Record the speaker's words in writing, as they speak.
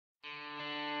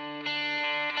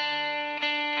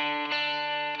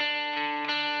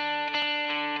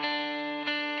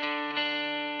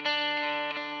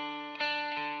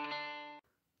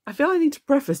I feel I need to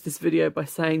preface this video by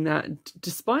saying that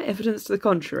despite evidence to the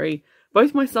contrary,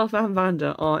 both myself and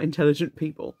Vanda are intelligent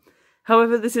people.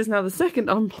 However, this is now the second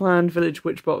unplanned Village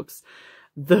Witch box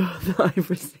that I've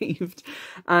received,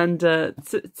 and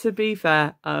to be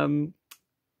fair, I'm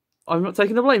not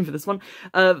taking the blame for this one.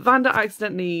 Vanda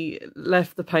accidentally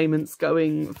left the payments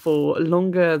going for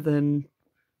longer than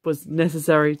was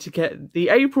necessary to get the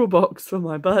April box for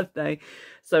my birthday.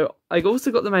 So I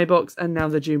also got the May box, and now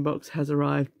the June box has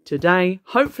arrived today.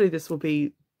 Hopefully this will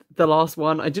be the last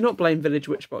one. I do not blame Village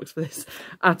Witch box for this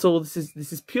at all. This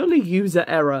is purely user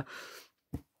error.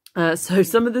 So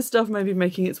some of this stuff may be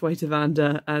making its way to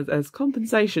Vanda as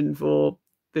compensation for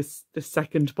this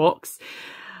second box.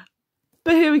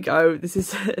 But here we go. This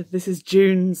is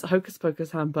June's Hocus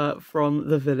Pocus hamper from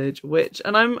the Village Witch,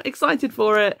 and I'm excited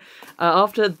for it.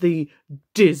 After the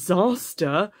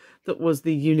disaster that was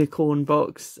the unicorn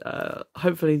box,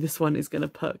 hopefully this one is going to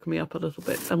perk me up a little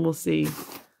bit, and we'll see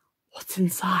what's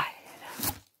inside.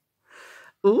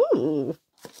 Ooh,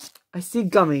 I see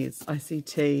gummies. I see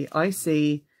tea. I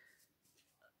see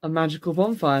a magical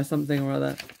bonfire, something or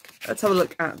other. Let's have a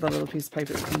look at the little piece of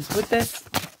paper that comes with this.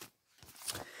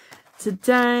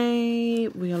 Today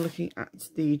we are looking at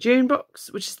the June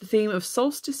box, which is the theme of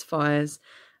solstice fires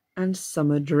and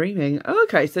summer dreaming. Oh,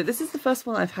 okay, so this is the first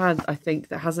one I've had, I think,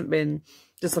 that hasn't been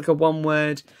just like a one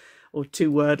word or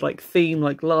two word like theme,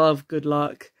 like love, good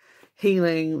luck,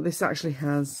 healing. This actually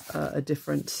has a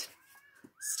different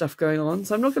stuff going on.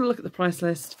 So I'm not going to look at the price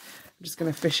list. I'm just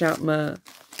going to fish out my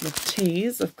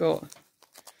teas. I've got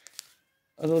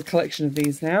a little collection of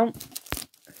these now.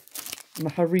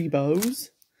 My Haribos.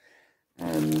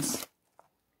 And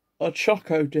a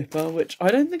Choco Dipper, which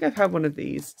I don't think I've had one of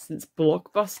these since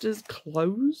Blockbusters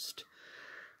closed.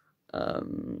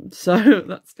 So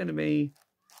that's going to be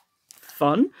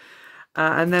fun.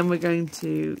 And then we're going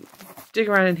to dig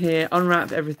around in here,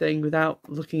 unwrap everything without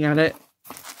looking at it.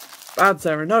 Bad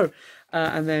Sarah, no.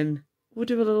 And then we'll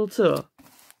do a little tour.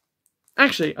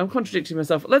 Actually, I'm contradicting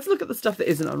myself. Let's look at the stuff that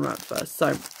isn't unwrapped first.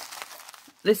 So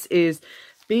this is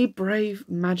Be Brave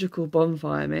Magical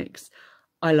Bonfire Mix.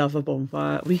 I love a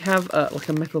bonfire. We have like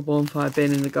a metal bonfire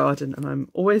bin in the garden, and I'm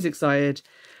always excited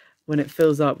when it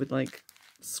fills up with like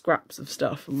scraps of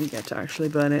stuff and we get to actually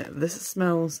burn it. This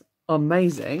smells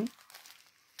amazing.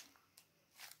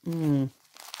 It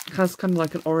has kind of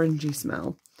like an orangey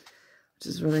smell, which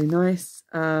is really nice.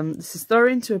 This is throw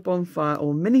into a bonfire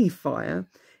or mini fire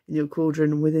in your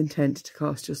cauldron with intent to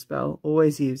cast your spell.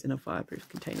 Always use in a fireproof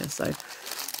container. So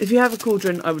if you have a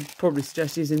cauldron, I would probably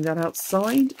suggest using that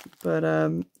outside, but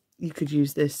you could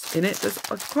use this in it. There's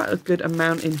quite a good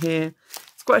amount in here.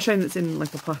 It's quite a shame that's in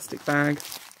like a plastic bag,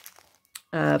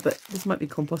 but this might be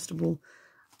compostable.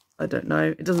 I don't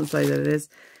know. It doesn't say that it is.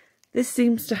 This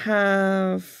seems to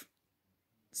have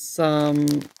some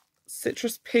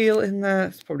citrus peel in there.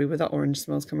 It's probably where that orange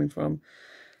smell's coming from.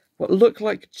 What look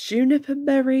like juniper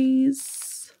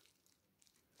berries.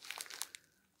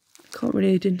 Can't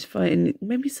really identify any.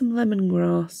 Maybe some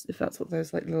lemongrass, if that's what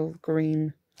those like little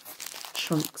green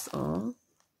chunks are.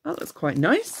 Oh, that's quite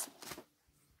nice.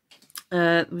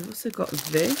 We've also got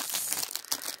this.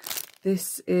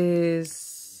 This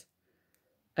is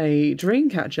a dream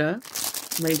catcher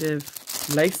made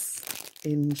of lace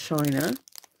in China.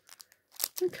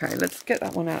 Okay, let's get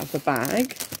that one out of the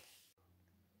bag.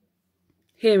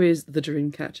 Here is the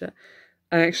dream catcher.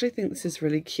 I actually think this is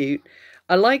really cute.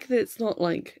 I like that it's not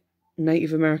like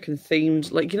Native American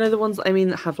themed, like, you know, the ones I mean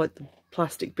that have like the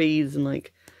plastic beads and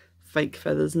like fake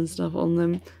feathers and stuff on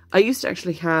them. I used to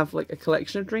actually have like a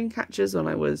collection of dream catchers when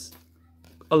I was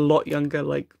a lot younger,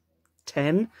 like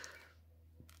 10.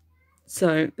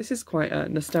 So this is quite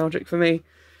nostalgic for me.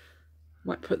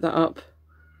 Might put that up,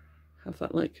 have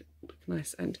that like look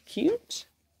nice and cute.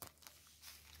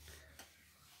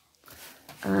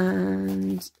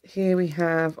 And here we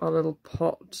have our little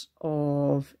pot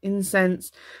of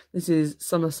incense. This is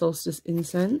summer solstice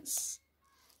incense.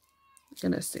 I'm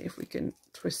going to see if we can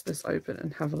twist this open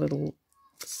and have a little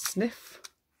sniff.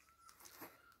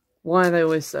 Why are they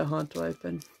always so hard to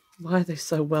open? Why are they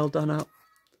so well done up?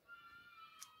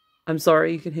 I'm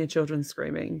sorry, you can hear children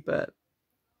screaming, but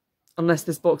unless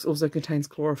this box also contains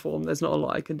chloroform, there's not a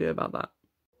lot I can do about that.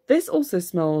 This also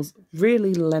smells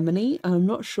really lemony. I'm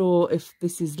not sure if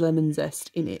this is lemon zest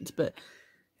in it, but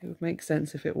it would make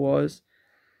sense if it was.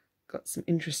 Got some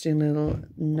interesting little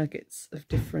nuggets of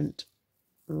different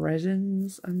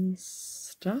resins and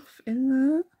stuff in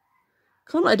there.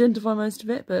 Can't identify most of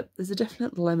it, but there's a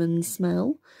definite lemon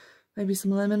smell. Maybe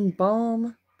some lemon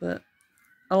balm, but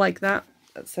I like that.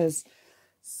 That says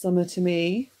summer to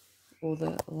me, all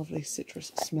the lovely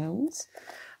citrus smells.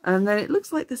 And then it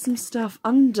looks like there's some stuff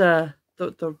under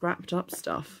the wrapped up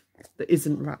stuff that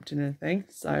isn't wrapped in anything.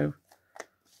 So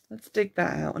let's dig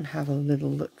that out and have a little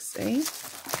look-see.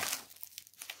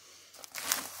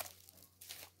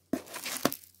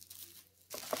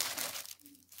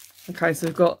 Okay, so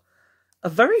we've got a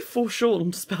very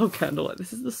foreshortened spell candle. Like,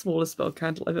 this is the smallest spell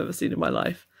candle I've ever seen in my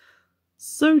life.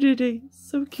 So diddy,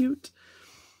 so cute.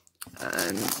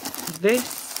 And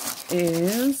this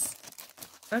is,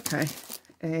 okay,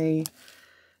 a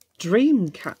dream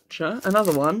catcher,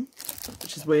 another one,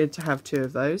 which is weird to have two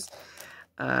of those.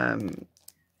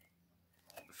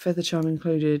 Feather charm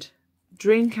included.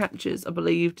 Dream catchers are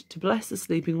believed to bless the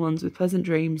sleeping ones with pleasant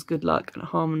dreams, good luck, and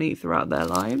harmony throughout their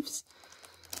lives.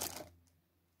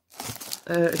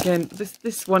 Again,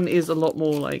 this one is a lot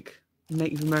more like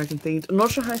Native American themed. I'm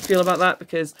not sure how I feel about that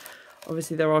because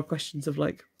obviously there are questions of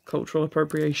like cultural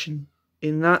appropriation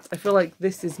in that. I feel like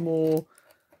this is more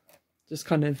just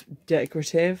kind of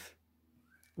decorative,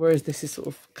 whereas this is sort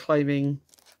of claiming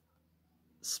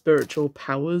spiritual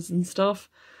powers and stuff.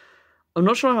 I'm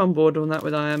not sure how on board on that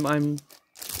with I am. I'm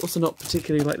also not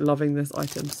particularly like loving this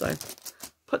item, so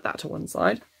put that to one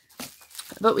side.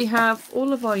 But we have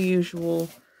all of our usual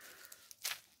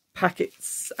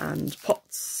packets and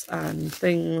pots and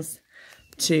things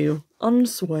to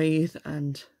unswathe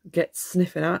and get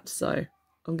sniffing at, so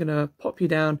I'm gonna pop you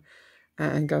down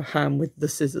and go ham with the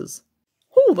scissors.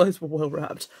 Oh, those were well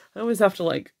wrapped. I always have to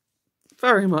like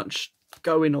very much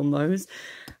go in on those,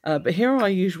 but here are our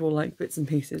usual like bits and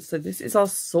pieces. So this is our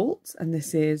salt, and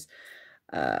this is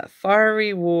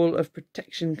Fiery Wall of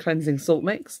Protection Cleansing Salt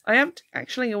Mix. I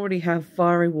actually already have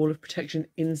Fiery Wall of Protection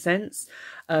incense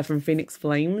from Phoenix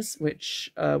Flames, which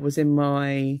was in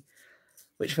my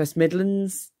WitchFix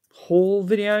Midlands haul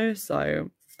video, so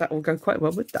that will go quite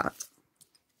well with that.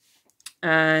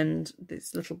 And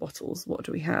these little bottles, what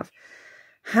do we have?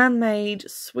 Handmade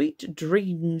Sweet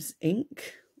Dreams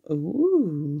ink.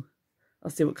 Ooh, I'll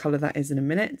see what colour that is in a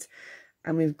minute.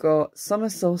 And we've got Summer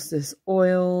Solstice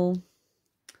oil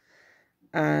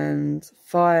and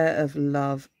Fire of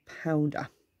Love powder.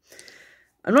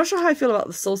 I'm not sure how I feel about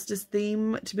the solstice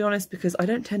theme, to be honest, because I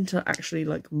don't tend to actually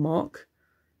like mark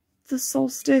the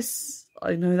solstice.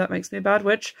 I know that makes me a bad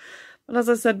witch, but as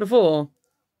I said before,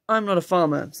 I'm not a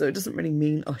farmer, so it doesn't really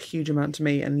mean a huge amount to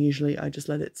me, and usually I just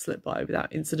let it slip by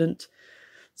without incident.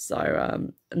 So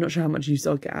I'm not sure how much use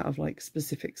I'll get out of like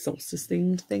specific solstice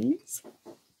themed things.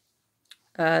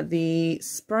 The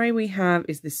spray we have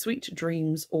is the Sweet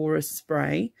Dreams Aura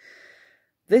Spray.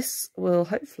 This will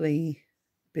hopefully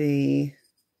be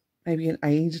maybe an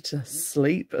aid to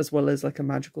sleep as well as like a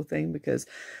magical thing, because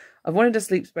I've wanted a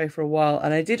sleep spray for a while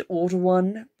and I did order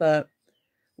one, but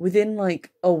within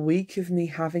like a week of me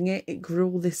having it, it grew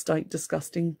all this like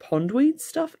disgusting pondweed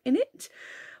stuff in it,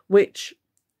 which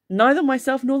neither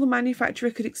myself nor the manufacturer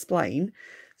could explain.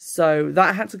 So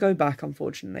that had to go back,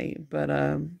 unfortunately, but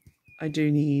I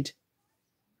do need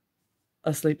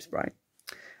a sleep spray.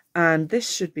 And this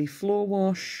should be Floor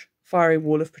Wash, Fiery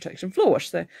Wall of Protection Floor Wash.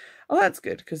 So, oh, that's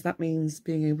good, because that means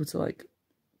being able to, like,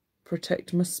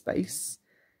 protect my space.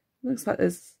 Looks like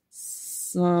there's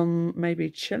some, maybe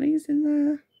chilies in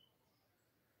there.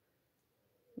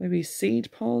 Maybe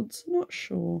seed pods, not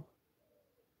sure.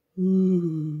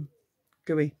 Ooh,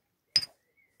 gooey.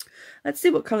 Let's see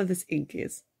what colour this ink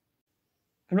is.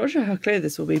 I'm not sure how clear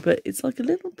this will be, but it's like a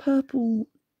little purple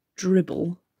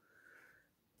dribble.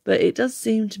 But it does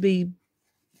seem to be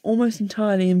almost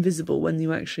entirely invisible when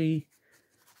you actually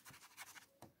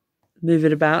move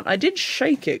it about. I did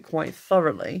shake it quite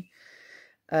thoroughly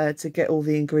to get all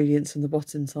the ingredients from the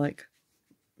bottom to like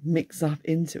mix up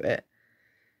into it.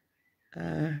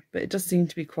 But it does seem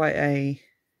to be quite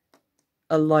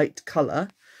a light colour,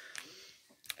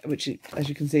 which, as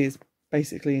you can see, is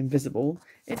basically invisible.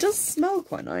 It does smell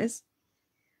quite nice.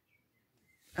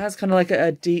 It has kind of like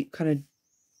a deep kind of...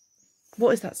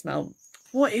 What is that smell?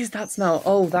 What is that smell?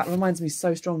 Oh, that reminds me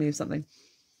so strongly of something.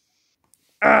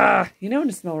 You know when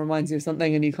a smell reminds you of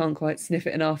something and you can't quite sniff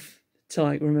it enough to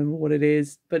like remember what it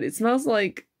is? But it smells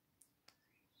like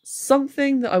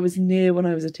something that I was near when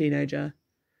I was a teenager.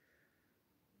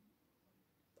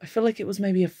 I feel like it was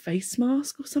maybe a face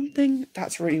mask or something.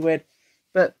 That's really weird.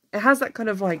 But it has that kind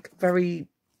of like very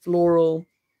floral,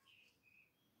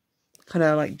 kind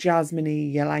of like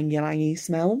jasmine-y, ylang-ylang-y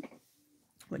smell,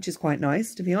 which is quite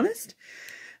nice, to be honest.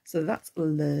 So that's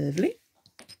lovely.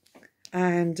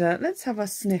 And let's have a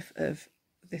sniff of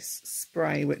this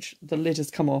spray, which the lid has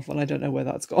come off and I don't know where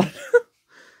that's gone.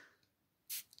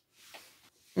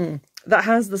 That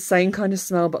has the same kind of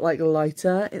smell, but like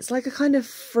lighter. It's like a kind of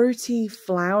fruity,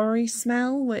 flowery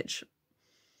smell, which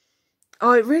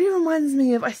Oh, it really reminds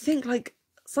me of, I think, like,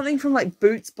 something from, like,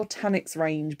 Boots Botanics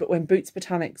range, but when Boots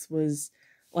Botanics was,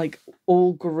 like,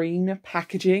 all green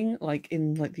packaging, like,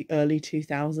 in, like, the early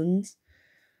 2000s.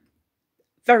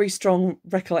 Very strong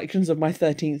recollections of my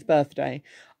 13th birthday.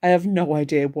 I have no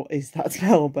idea what is that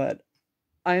smell, but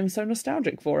I am so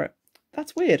nostalgic for it.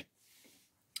 That's weird.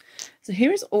 So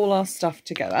here is all our stuff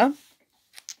together.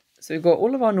 So we've got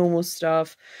all of our normal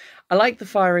stuff. I like the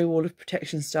fiery wall of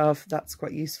protection stuff. That's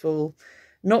quite useful.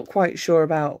 Not quite sure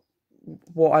about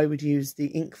what I would use the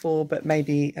ink for, but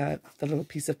maybe the little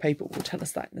piece of paper will tell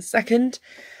us that in a second.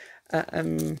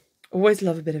 Always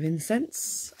love a bit of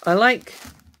incense. I like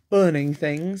burning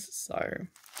things, so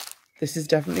this is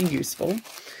definitely useful.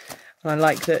 And I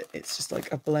like that it's just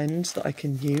like a blend that I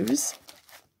can use.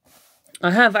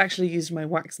 I have actually used my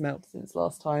wax melt since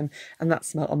last time, and that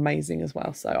smelled amazing as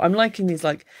well. So I'm liking these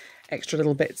like extra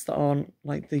little bits that aren't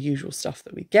like the usual stuff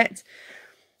that we get.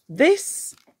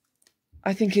 This,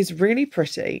 I think, is really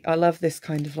pretty. I love this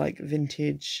kind of like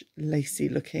vintage lacy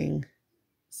looking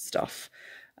stuff.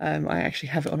 I actually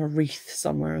have it on a wreath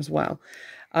somewhere as well.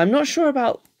 I'm not sure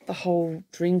about the whole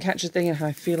dreamcatcher thing and how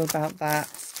I feel about that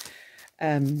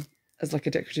as like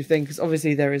a decorative thing, because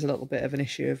obviously there is a little bit of an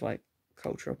issue of like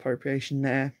cultural appropriation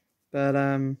there, but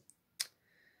I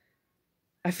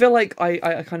feel like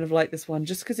I kind of like this one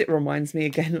just because it reminds me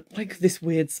again like this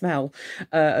weird smell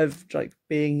of like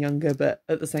being younger, but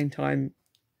at the same time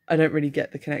I don't really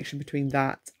get the connection between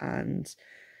that and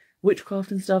witchcraft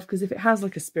and stuff, because if it has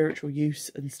like a spiritual use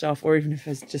and stuff, or even if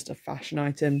it's just a fashion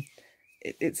item,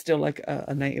 it's still like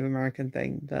a Native American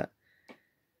thing that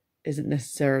isn't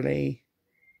necessarily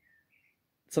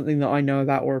something that I know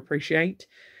about or appreciate.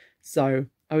 So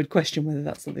I would question whether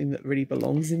that's something that really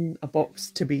belongs in a box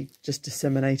to be just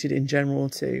disseminated in general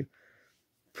to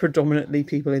predominantly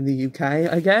people in the UK,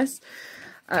 I guess.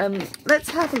 Let's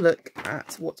have a look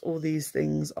at what all these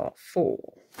things are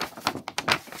for.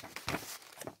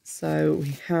 So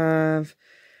we have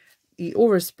the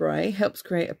Aura Spray, helps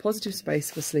create a positive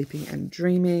space for sleeping and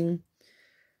dreaming.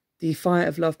 The Fire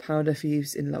of Love powder for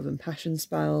use in love and passion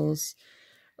spells,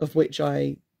 of which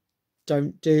I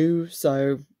don't do,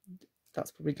 so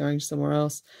that's probably going somewhere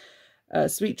else.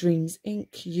 Sweet Dreams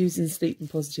ink, used in sleep and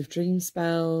positive dream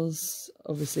spells.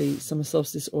 Obviously, Summer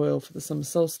Solstice oil for the Summer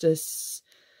Solstice.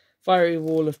 Fiery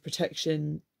Wall of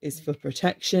Protection is for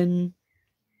protection.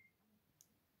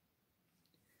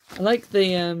 I like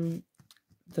the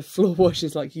floor wash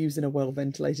is like used in a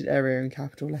well-ventilated area in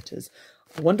capital letters.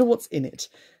 I wonder what's in it.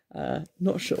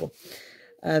 Not sure.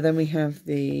 Then we have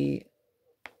the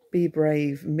Be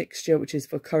Brave mixture, which is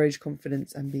for courage,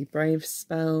 confidence, and Be Brave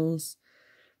spells.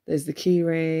 There's the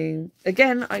keyring.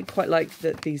 Again, I quite like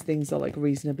that these things are like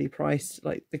reasonably priced.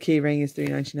 Like the keyring is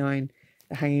 £3.99.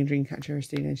 The hanging dreamcatcher is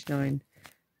 £3.99.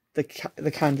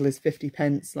 The candle is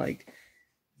 50p. Like,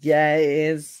 yeah, it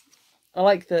is. I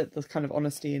like the kind of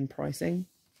honesty in pricing.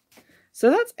 So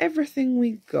that's everything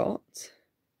we got.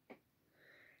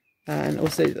 And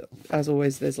also, as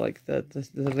always, there's like the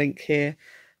link here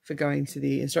for going to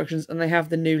the instructions. And they have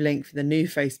the new link for the new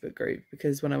Facebook group,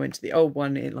 because when I went to the old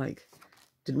one, it like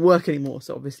didn't work anymore.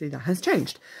 So obviously that has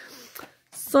changed.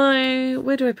 So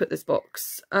where do I put this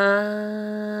box?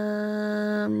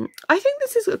 I think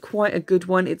this is quite a good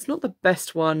one. It's not the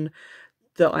best one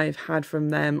that I've had from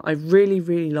them. I really,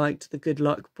 really liked the Good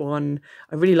Luck one.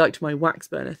 I really liked my wax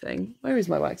burner thing. Where is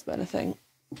my wax burner thing?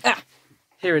 Ah,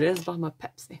 here it is by my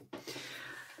Pepsi.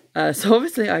 So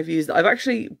obviously I've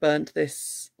actually burnt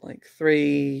this like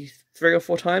three or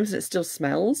four times, and it still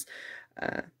smells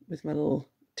with my little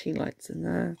tea lights in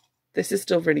there. This is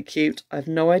still really cute. I have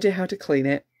no idea how to clean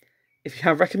it. If you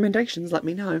have recommendations, let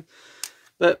me know.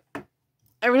 But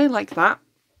I really like that,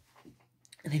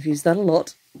 and I've used that a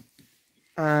lot.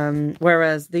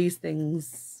 Whereas these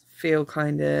things feel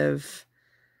kind of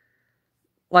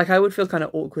like I would feel kind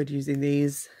of awkward using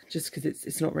these, just because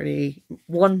it's not really,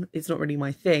 one, it's not really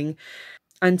my thing,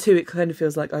 and two, it kind of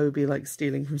feels like I would be like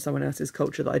stealing from someone else's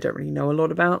culture that I don't really know a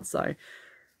lot about. So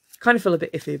kind of feel a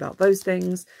bit iffy about those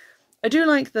things. I do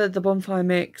like the bonfire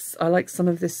mix. I like some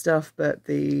of this stuff, but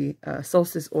the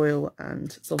Solstice oil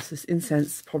and Solstice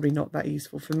incense probably not that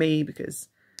useful for me, because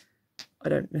I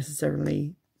don't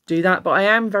necessarily do that. But I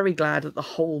am very glad that the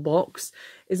whole box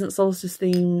isn't Solstice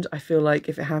themed. I feel like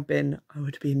if it had been, I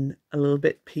would have been a little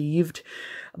bit peeved.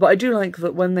 But I do like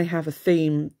that when they have a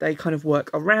theme, they kind of work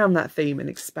around that theme and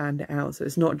expand it out. So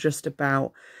it's not just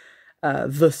about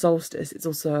the solstice, it's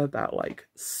also about like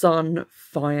sun,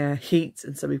 fire, heat.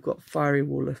 And so we've got Fiery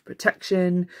Wall of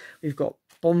Protection, we've got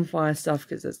bonfire stuff,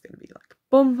 because there's going to be like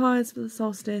bonfires for the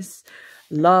solstice,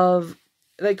 love,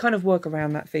 they kind of work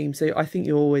around that theme. So I think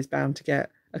you're always bound to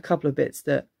get a couple of bits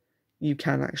that you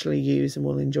can actually use and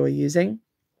will enjoy using.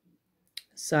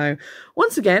 So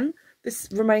once again, this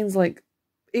remains like,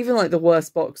 even like the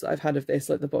worst box that I've had of this,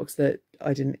 like the box that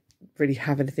I didn't really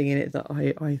have anything in it that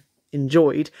I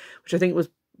enjoyed, which I think was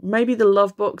maybe the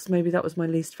Love box. Maybe that was my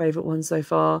least favourite one so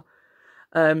far.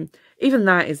 Even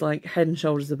that is like head and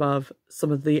shoulders above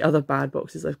some of the other bad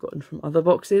boxes I've gotten from other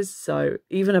boxes. So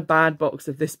even a bad box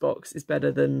of this box is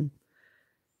better than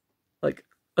like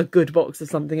a good box of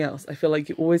something else. I feel like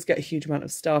you always get a huge amount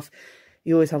of stuff.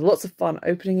 You always have lots of fun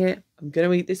opening it. I'm going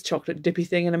to eat this chocolate dippy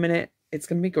thing in a minute. It's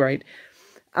going to be great.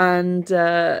 And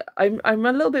I'm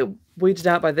a little bit weirded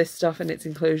out by this stuff and its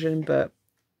inclusion, but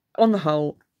on the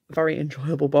whole, very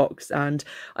enjoyable box. And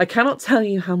I cannot tell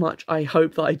you how much I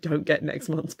hope that I don't get next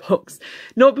month's box.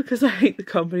 Not because I hate the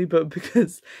company, but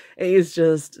because it is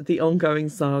just the ongoing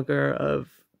saga of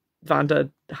Vanda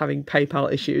having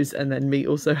PayPal issues, and then me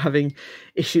also having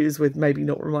issues with maybe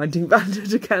not reminding Vanda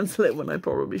to cancel it when I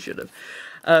probably should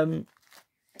have.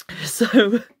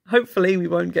 So hopefully we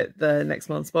won't get the next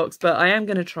month's box, but I am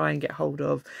going to try and get hold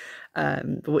of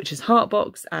the Witch's Heart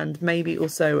box, and maybe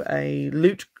also a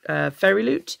fairy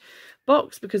loot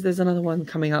box, because there's another one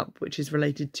coming up which is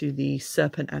related to the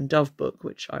Serpent and Dove book,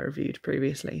 which I reviewed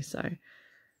previously, so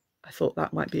I thought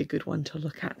that might be a good one to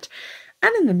look at.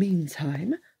 And in the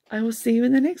meantime, I will see you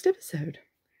in the next episode.